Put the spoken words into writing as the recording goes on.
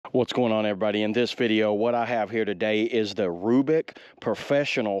What's going on, everybody? In this video, what I have here today is the Rubik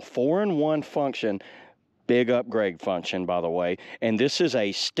Professional 4-in-1 function. Big upgrade function, by the way. And this is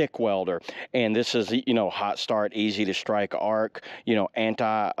a stick welder, and this is, hot start, easy to strike arc,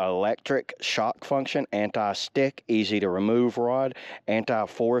 anti-electric shock function, anti-stick, easy to remove rod,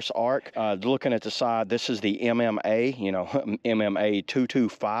 anti-force arc. Looking at the side, this is the MMA, MMA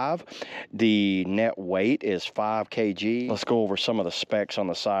 225. The net weight is 5 kg. Let's go over some of the specs on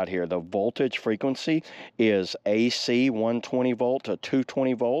the side here. The voltage frequency is AC 120 volt to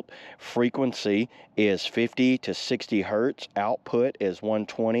 220 volt. Frequency is 50 to 60 hertz. Output is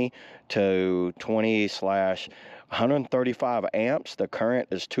 120 to 20/135 amps. The current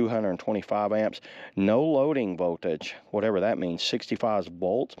is 225 amps. No loading voltage, whatever that means, 65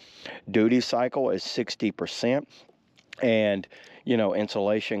 volts. Duty cycle is 60%. And,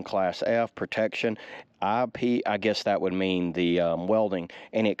 insulation class F, protection. IP, I guess that would mean the welding,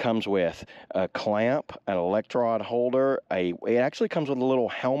 and it comes with a clamp, an electrode holder, it actually comes with a little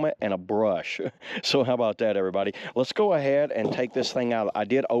helmet and a brush. So how about that, everybody? Let's go ahead and take this thing out. I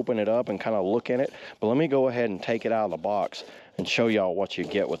did open it up and kind of look in it, but let me go ahead and take it out of the box and show y'all what you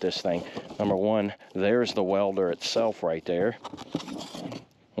get with this thing. Number one, there's the welder itself right there.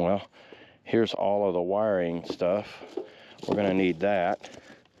 Well, here's all of the wiring stuff. We're gonna need that.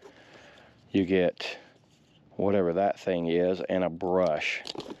 You get whatever that thing is, and a brush.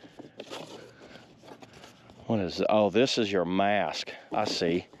 What is it? Oh, this is your mask. I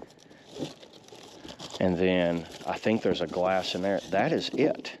see. And then I think there's a glass in there. That is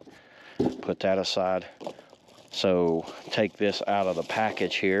it. Put that aside. So take this out of the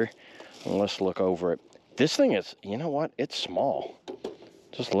package here, and let's look over it. This thing is, you know what? It's small.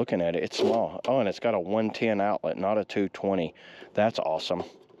 Just looking at it, it's small. Oh, and it's got a 110 outlet, not a 220. That's awesome.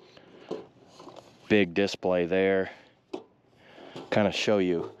 Big display there. Kind of show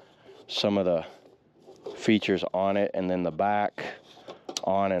you some of the features on it, and then the back,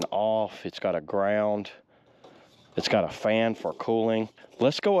 on and off. It's got a ground. It's got a fan for cooling.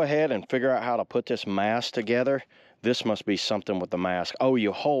 Let's go ahead and figure out how to put this mask together. This must be something with the mask. Oh,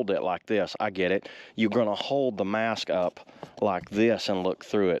 you hold it like this. I get it. You're gonna hold the mask up like this and look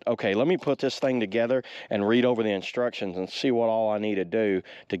through it. Okay, let me put this thing together and read over the instructions and see what all I need to do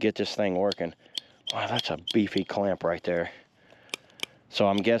to get this thing working. Wow, that's a beefy clamp right there. So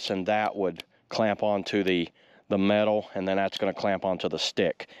I'm guessing that would clamp onto the metal, and then that's going to clamp onto the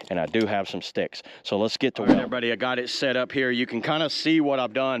stick. And I do have some sticks. So let's get to it. Everybody, I got it set up here. You can kind of see what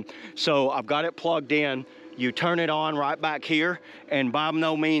I've done. So I've got it plugged in. You turn it on right back here, and by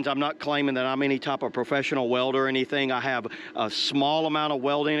no means, I'm not claiming that I'm any type of professional welder or anything. I have a small amount of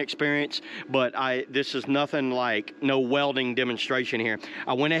welding experience, but this is nothing like no welding demonstration here.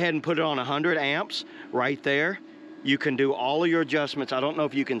 I went ahead and put it on 100 amps right there. You can do all of your adjustments. I don't know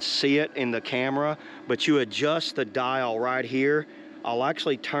if you can see it in the camera, but you adjust the dial right here. I'll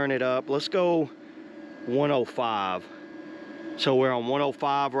actually turn it up. Let's go 105. So we're on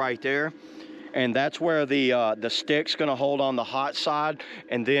 105 right there. And that's where the stick's gonna hold on the hot side,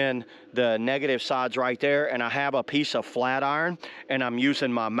 and then the negative side's right there. And I have a piece of flat iron, and I'm using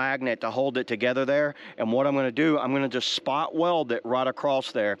my magnet to hold it together there. And what I'm gonna do, I'm gonna just spot weld it right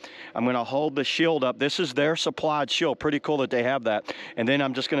across there. I'm gonna hold the shield up. This is their supplied shield. Pretty cool that they have that. And then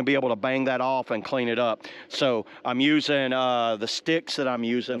I'm just gonna be able to bang that off and clean it up. So I'm using the sticks that I'm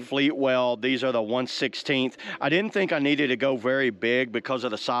using, Fleet Weld. These are the 1/16. I didn't think I needed to go very big because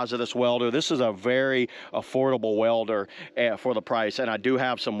of the size of this welder. This is a very affordable welder for the price. And I do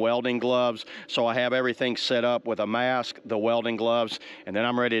have some welding gloves, so I have everything set up with a mask, the welding gloves, and then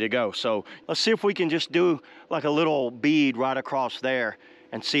I'm ready to go. So let's see if we can just do like a little bead right across there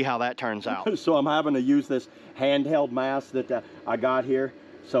and see how that turns out. So I'm having to use this handheld mask that I got here.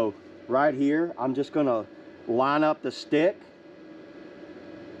 So right here, I'm just gonna line up the stick,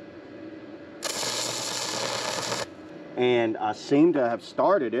 and I seem to have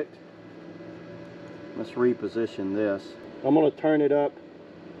started it. Let's reposition this. I'm gonna turn it up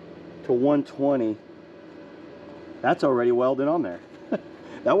to 120. That's already welded on there.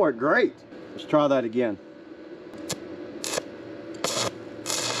 That worked great. Let's try that again.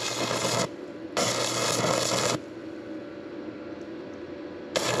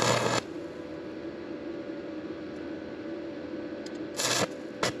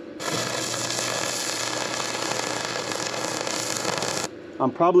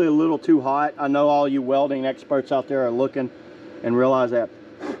 I'm probably a little too hot. I know all you welding experts out there are looking and realize that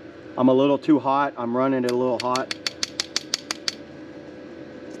I'm a little too hot. I'm running it a little hot.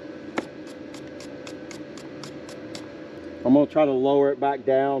 I'm gonna try to lower it back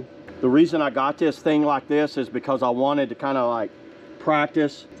down. The reason I got this thing like this is because I wanted to kind of like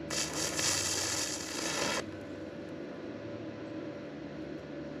practice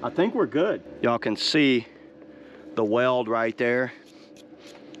I think we're good. Y'all can see the weld right there.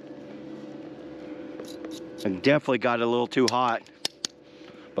 I definitely got it a little too hot,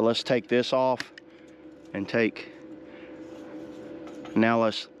 but let's take this off and now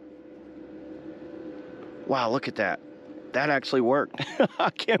let's, wow, look at that. That actually worked. I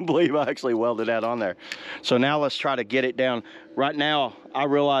can't believe I actually welded that on there. So now let's try to get it down. Right now, I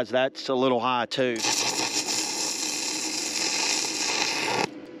realize that's a little high too.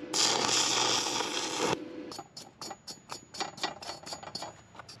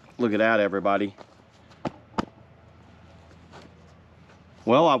 Look at that, everybody.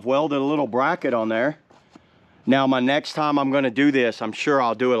 Well, I've welded a little bracket on there. Now, my next time I'm gonna do this, I'm sure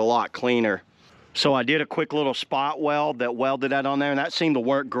I'll do it a lot cleaner. So I did a quick little spot weld that welded that on there, and that seemed to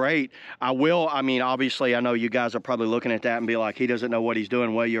work great. I mean, obviously, I know you guys are probably looking at that and be like, he doesn't know what he's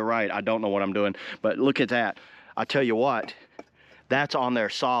doing. Well, you're right, I don't know what I'm doing. But look at that. I tell you what, that's on there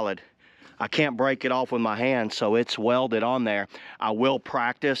solid. I can't break it off with my hand, so it's welded on there. I will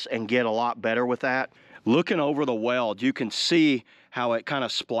practice and get a lot better with that. Looking over the weld, you can see how it kind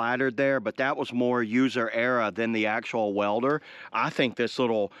of splattered there, but that was more user error than the actual welder. I think this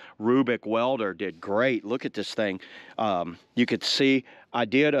little Rubik welder did great. Look at this thing. You could see I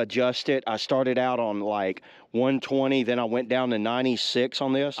did adjust it. I started out on like 120, then I went down to 96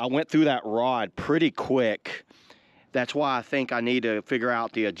 on this. I went through that rod pretty quick. That's why I think I need to figure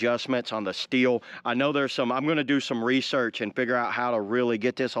out the adjustments on the steel. I know there's some, I'm gonna do some research and figure out how to really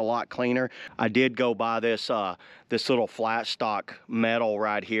get this a lot cleaner. I did go buy this this little flat stock metal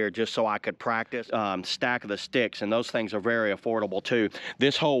right here just so I could practice stack of the sticks, and those things are very affordable too.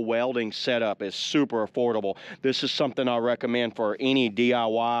 This whole welding setup is super affordable. This is something I recommend for any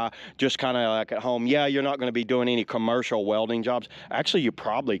DIY, just kind of like at home. Yeah, you're not gonna be doing any commercial welding jobs. Actually, you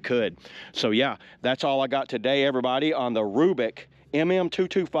probably could. So yeah, that's all I got today, everybody, on the Rubik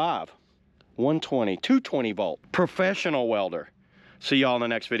MM225 120 220 volt professional welder. See y'all in the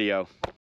next video.